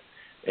money on it.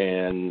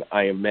 And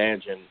I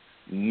imagine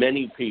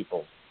many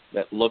people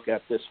that look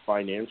at this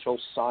financial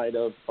side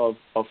of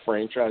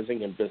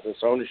franchising and business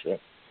ownership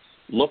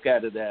look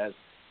at it as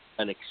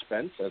an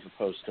expense as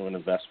opposed to an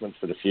investment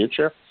for the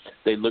future.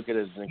 They look at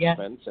it as an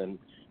expense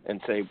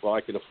and say, well,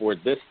 I could afford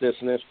this,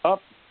 and this.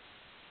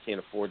 Can't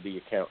afford the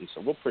accountant,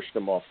 so we'll push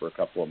them off for a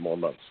couple of more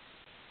months.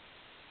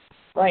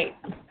 Right.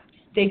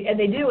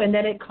 They do, and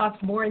then it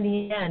costs more in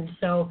the end.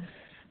 So,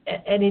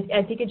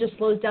 I think it just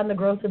slows down the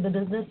growth of the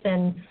business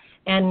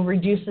and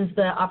reduces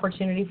the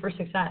opportunity for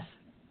success.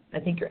 I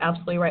think you're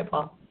absolutely right,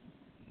 Paul.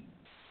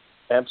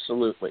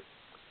 Absolutely.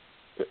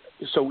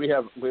 So we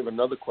have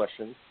another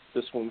question.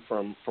 This one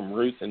from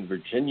Ruth in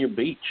Virginia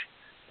Beach.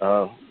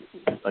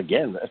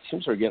 Again, it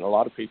seems we're getting a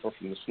lot of people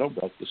from the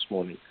Snowbelt this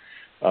morning.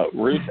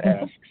 Ruth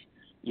asks,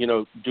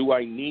 do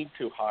I need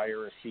to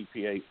hire a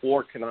CPA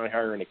or can I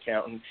hire an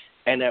accountant?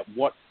 And at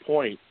what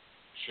point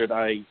should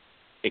I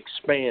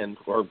expand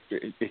to a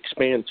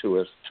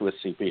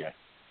CPA?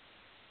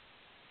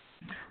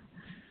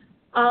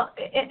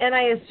 And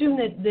I assume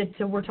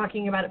that we're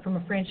talking about it from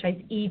a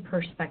franchisee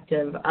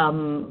perspective,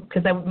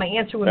 because my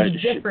answer would be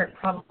different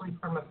probably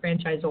from a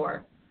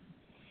franchisor.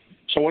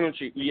 So why don't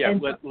you?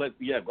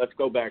 Let's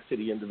go back to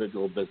the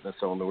individual business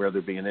owner, whether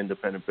it be an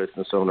independent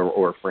business owner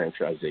or a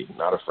franchisee,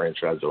 not a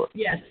franchisor.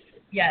 Yes.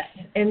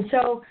 And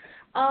so,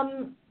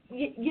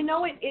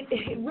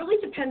 it really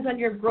depends on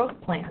your growth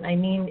plan. I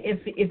mean,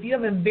 if you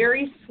have a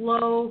very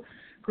slow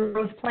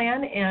growth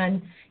plan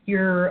and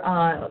you're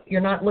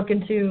not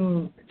looking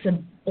to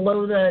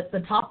blow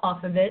the top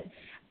off of it,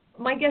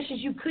 my guess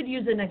is you could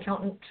use an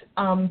accountant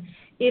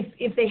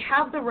if they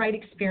have the right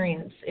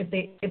experience, if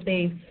they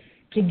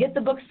can get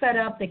the books set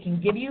up, they can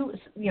give you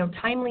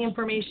timely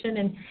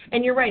information,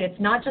 and you're right, it's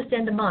not just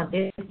end of month,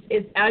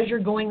 it's as you're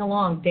going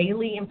along,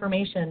 daily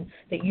information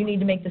that you need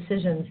to make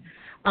decisions.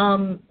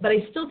 But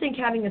I still think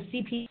having a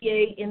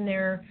CPA in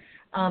there,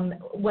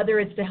 whether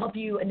it's to help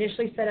you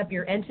initially set up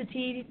your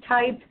entity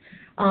type,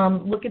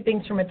 look at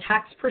things from a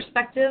tax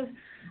perspective,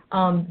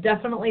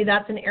 definitely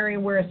that's an area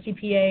where a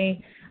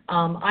CPA,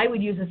 I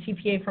would use a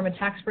CPA from a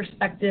tax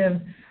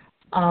perspective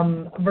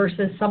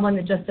versus someone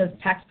that just does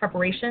tax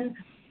preparation,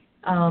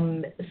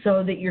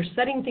 so that you're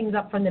setting things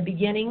up from the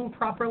beginning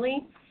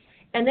properly,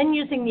 and then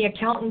using the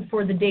accountant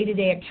for the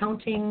day-to-day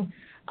accounting,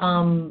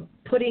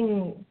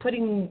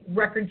 putting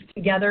records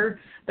together,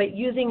 but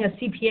using a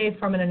CPA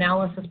from an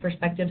analysis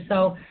perspective.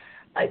 So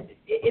at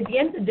the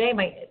end of the day,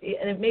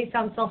 and it may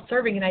sound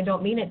self-serving, and I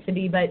don't mean it to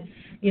be, but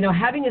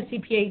having a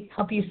CPA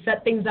help you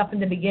set things up in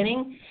the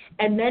beginning,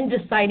 and then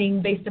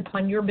deciding based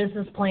upon your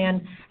business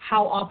plan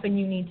how often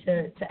you need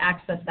to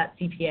access that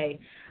CPA.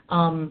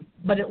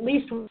 But at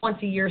least once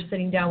a year,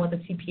 sitting down with a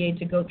CPA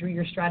to go through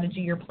your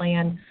strategy, your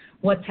plan,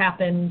 what's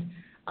happened,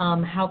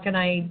 how can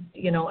I,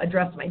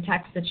 address my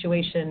tax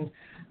situation.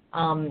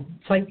 So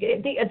I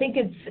think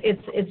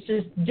it's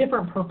just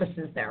different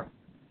purposes there.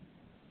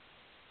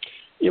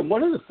 Yeah,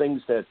 one of the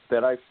things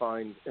that I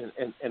find,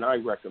 and I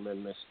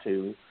recommend this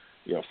to,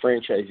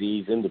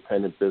 franchisees,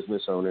 independent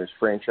business owners,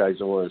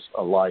 franchisors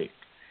alike,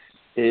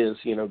 is,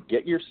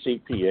 get your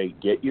CPA,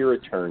 get your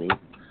attorney.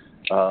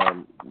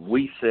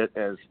 We sit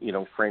as,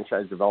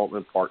 franchise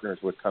development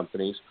partners with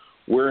companies.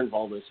 We're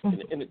involved in,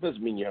 and it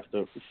doesn't mean you have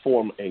to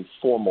form a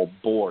formal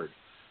board,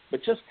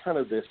 but just kind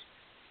of this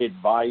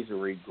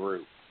advisory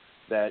group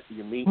that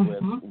you meet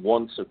with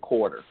once a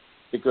quarter,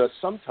 because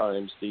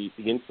sometimes the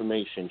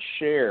information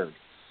shared,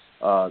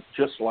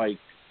 just like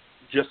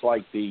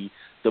the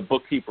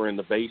bookkeeper in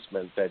the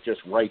basement that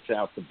just writes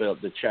out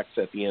the checks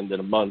at the end of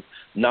the month,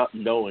 not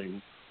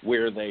knowing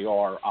where they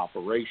are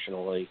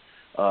operationally.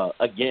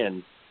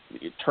 Again,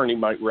 the attorney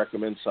might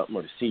recommend something,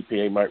 or the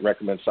CPA might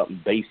recommend something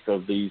based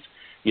on these,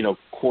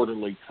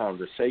 quarterly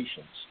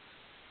conversations.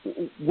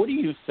 What do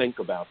you think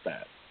about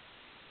that?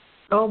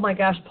 Oh my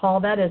gosh,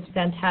 Paul, that is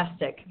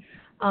fantastic.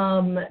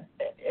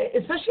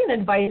 Especially in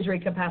advisory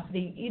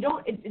capacity,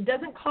 it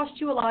doesn't cost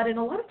you a lot, and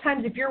a lot of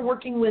times if you're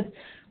working with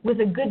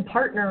a good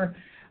partner,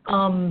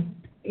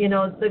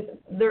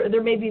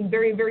 there may be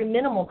very, very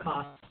minimal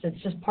costs.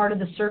 It's just part of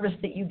the service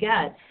that you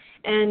get.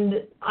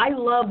 And I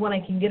love when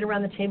I can get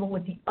around the table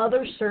with the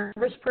other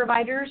service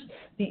providers,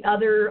 the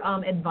other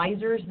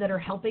advisors that are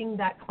helping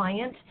that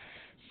client,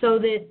 so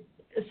that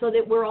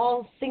we're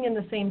all singing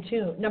the same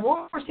tune. Number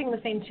one, we're singing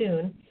the same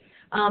tune.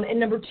 And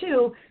number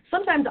two,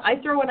 sometimes I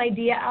throw an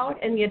idea out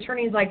and the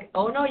attorney's like,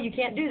 oh, no, you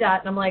can't do that.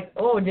 And I'm like,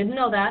 oh, didn't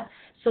know that.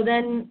 So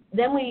then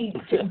we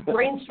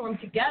brainstorm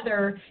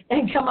together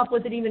and come up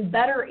with an even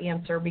better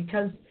answer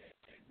because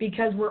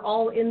we're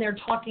all in there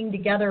talking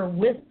together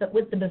with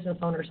the business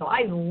owner. So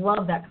I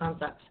love that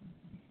concept.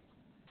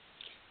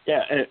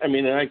 Yeah, I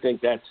mean, and I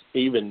think that's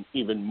even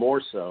more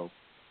so,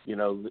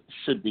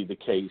 should be the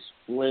case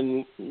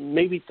when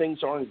maybe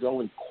things aren't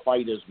going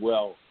quite as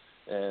well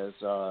as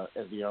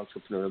the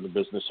entrepreneur, the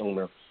business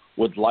owner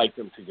would like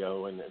them to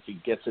go. And if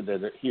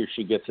he or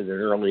she gets it at an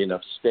early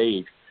enough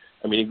stage,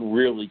 I mean, it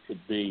really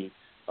could be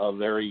a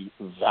very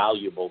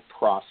valuable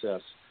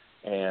process.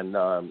 And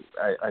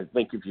I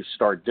think if you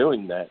start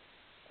doing that,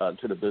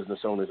 to the business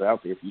owners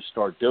out there, if you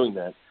start doing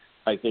that,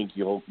 I think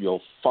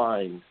you'll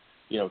find,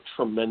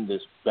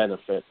 tremendous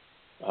benefit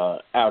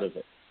out of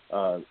it.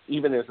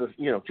 Even as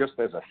just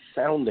as a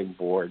sounding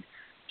board,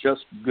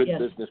 just good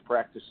business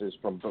practices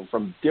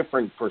from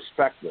different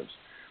perspectives,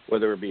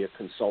 whether it be a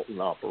consultant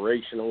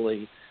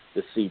operationally,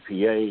 the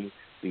CPA,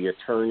 the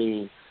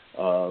attorney,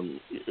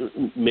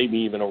 maybe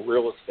even a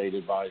real estate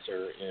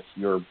advisor if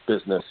your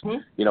business,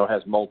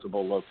 has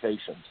multiple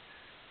locations.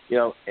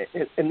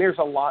 And there's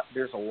a lot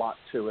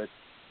to it.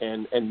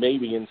 And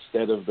maybe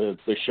instead of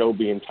the show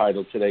being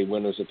titled today,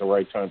 when is it the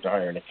right time to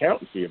hire an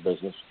accountant for your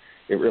business,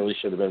 it really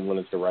should have been when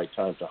is the right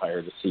time to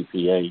hire the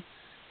CPA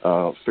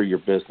for your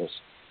business.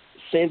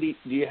 Sandy,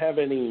 do you have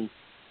any,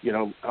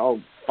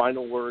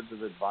 final words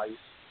of advice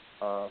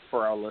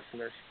for our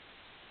listeners?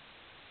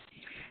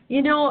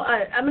 I'm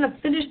going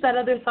to finish that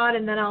other thought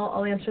and then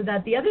I'll answer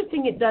that. The other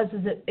thing it does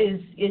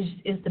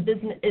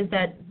is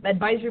that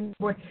advisory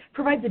board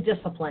provides a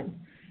discipline.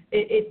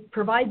 It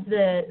provides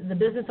the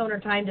business owner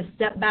time to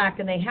step back,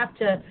 and they have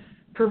to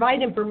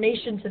provide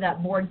information to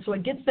that board, so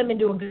it gets them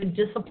into a good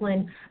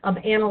discipline of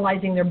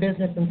analyzing their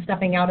business and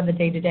stepping out of the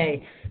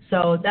day-to-day.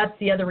 So that's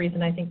the other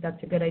reason I think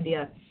that's a good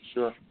idea.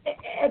 Sure.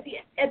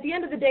 At the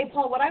end of the day,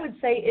 Paul, what I would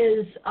say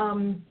is,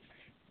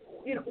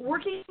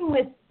 working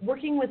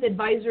with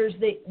advisors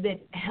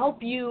that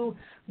help you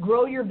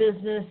grow your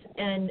business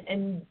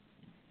and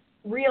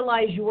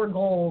realize your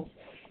goals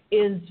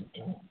is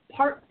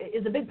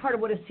a big part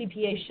of what a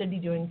CPA should be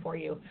doing for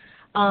you.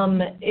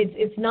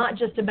 It's not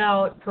just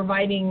about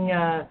providing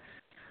a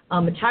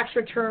tax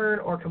return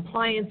or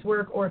compliance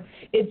work, or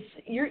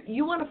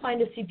you want to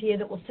find a CPA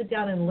that will sit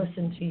down and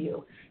listen to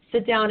you.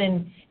 Sit down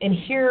and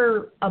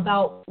hear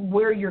about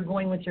where you're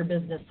going with your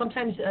business.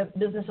 Sometimes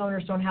business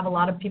owners don't have a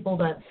lot of people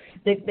that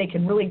they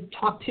can really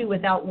talk to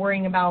without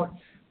worrying about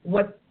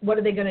what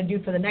are they going to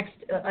do for the next,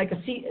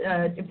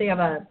 if they have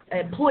an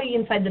employee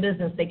inside the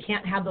business, they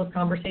can't have those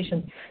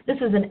conversations. This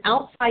is an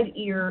outside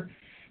ear,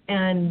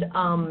 and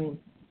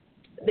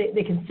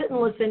they can sit and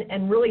listen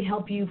and really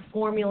help you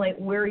formulate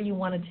where you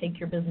want to take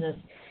your business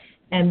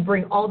and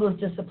bring all those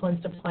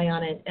disciplines to play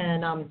on it.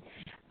 And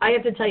I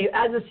have to tell you,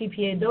 as a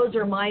CPA, those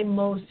are my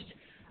most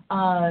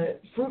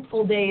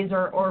fruitful days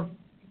or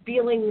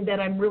feeling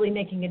that I'm really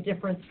making a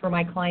difference for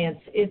my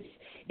clients.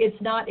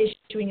 It's not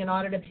issuing an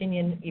audit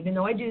opinion, even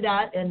though I do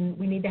that, and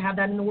we need to have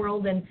that in the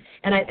world, and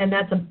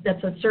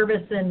that's a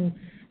service, and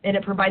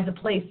it provides a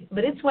place.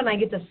 But it's when I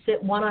get to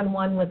sit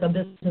one-on-one with a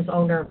business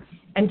owner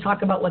and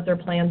talk about what their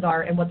plans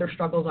are and what their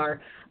struggles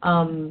are,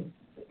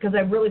 because I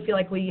really feel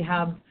like we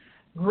have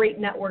great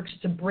networks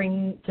to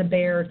bring to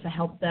bear to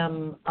help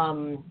them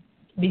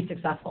be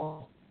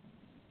successful.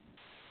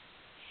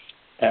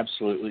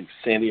 Absolutely.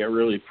 Sandy, I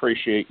really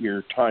appreciate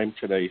your time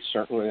today.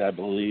 Certainly, I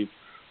believe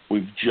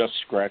we've just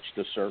scratched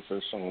the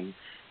surface on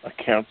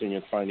accounting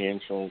and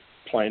financial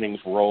planning's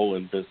role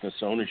in business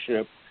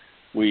ownership.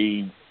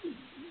 I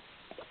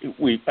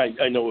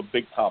know a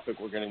big topic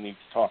we're going to need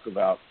to talk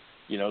about,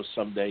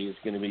 someday is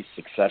going to be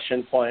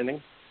succession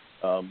planning.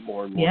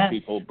 More and more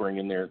people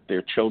bringing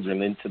their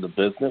children into the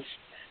business.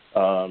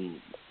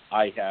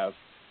 I have,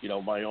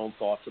 my own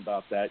thoughts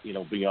about that,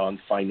 beyond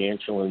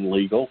financial and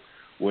legal,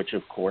 which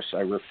of course I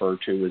refer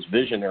to as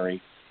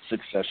visionary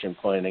succession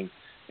planning.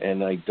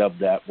 And I dubbed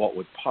that "What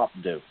Would Pop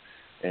Do?"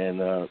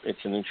 And it's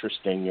an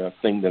interesting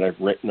thing that I've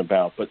written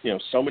about. But,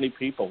 so many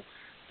people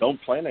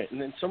don't plan it. And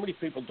then so many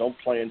people don't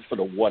plan for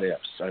the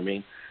what-ifs. I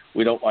mean,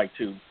 we don't like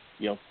to,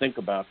 think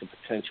about the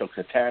potential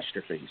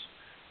catastrophes.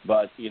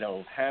 But,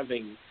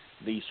 having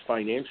these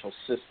financial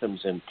systems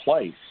in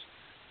place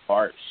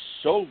are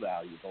so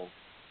valuable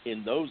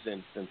in those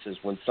instances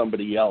when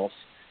somebody else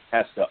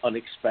has to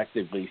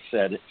unexpectedly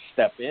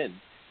step in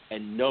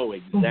and know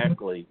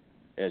exactly,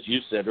 as you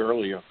said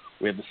earlier,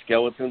 where the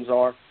skeletons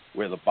are,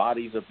 where the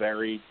bodies are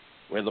buried,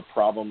 where the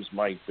problems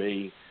might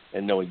be,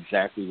 and know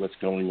exactly what's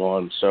going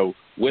on. So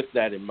with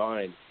that in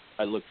mind,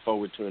 I look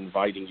forward to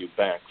inviting you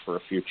back for a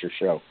future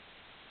show.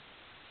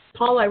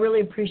 Paul, I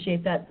really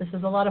appreciate that. This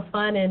is a lot of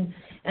fun, and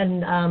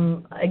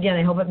again,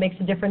 I hope it makes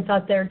a difference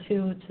out there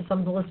to some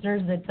of the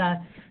listeners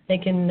that they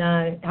can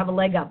have a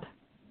leg up.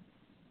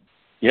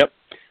 Yep.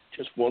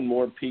 Just one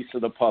more piece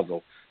of the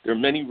puzzle. There are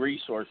many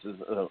resources,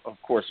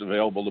 of course,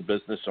 available to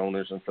business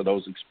owners and for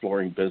those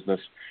exploring business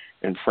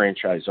and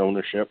franchise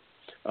ownership.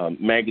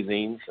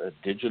 Magazines,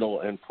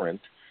 digital and print,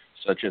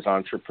 such as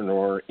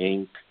Entrepreneur,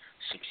 Inc.,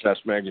 Success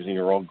Magazine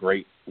are all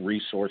great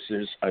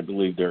resources. I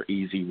believe they're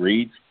easy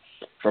reads.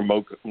 For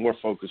more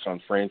focus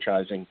on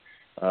franchising,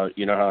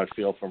 you know how I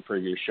feel from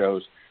previous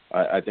shows.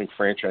 I think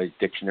Franchise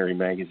Dictionary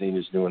Magazine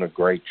is doing a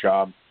great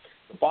job.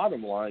 The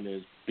bottom line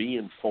is be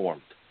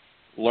informed.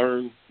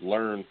 Learn,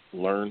 learn,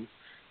 learn.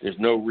 There's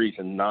no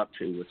reason not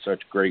to with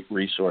such great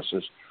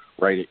resources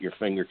right at your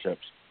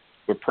fingertips.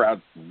 We're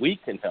proud we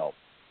can help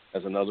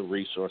as another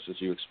resource as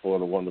you explore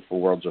the wonderful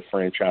worlds of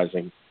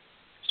franchising,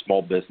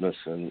 small business,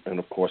 and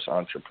of course,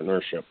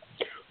 entrepreneurship.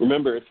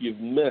 Remember, if you've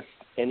missed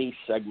any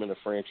segment of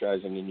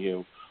Franchising in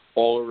You,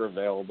 all are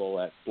available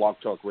at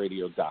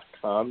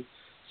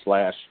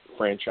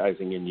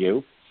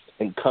blogtalkradio.com/franchisinginyou.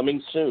 And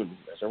coming soon,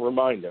 as a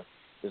reminder,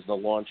 is the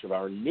launch of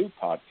our new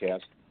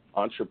podcast,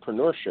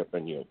 Entrepreneurship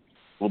in You.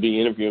 We'll be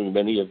interviewing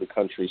many of the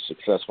country's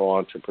successful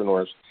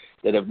entrepreneurs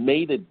that have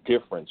made a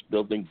difference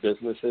building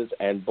businesses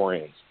and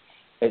brands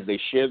as they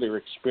share their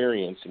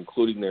experience,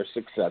 including their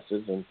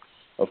successes and,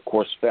 of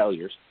course,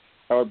 failures.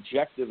 Our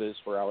objective is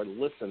for our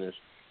listeners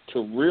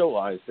to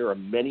realize there are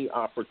many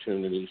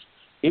opportunities,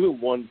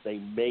 even ones they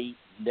may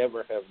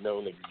never have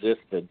known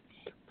existed,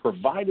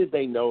 provided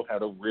they know how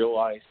to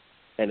realize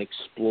and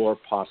explore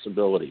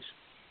possibilities,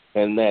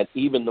 and that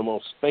even the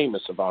most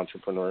famous of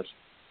entrepreneurs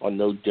are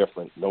no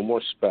different, no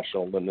more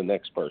special than the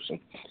next person.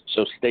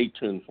 So stay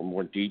tuned for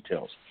more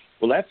details.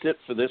 Well, that's it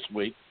for this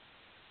week.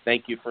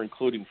 Thank you for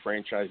including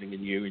Franchising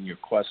in You in your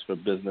quest for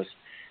business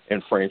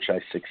and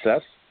franchise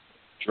success.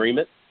 Dream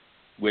it,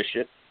 wish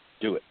it,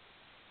 do it.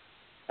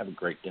 Have a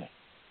great day.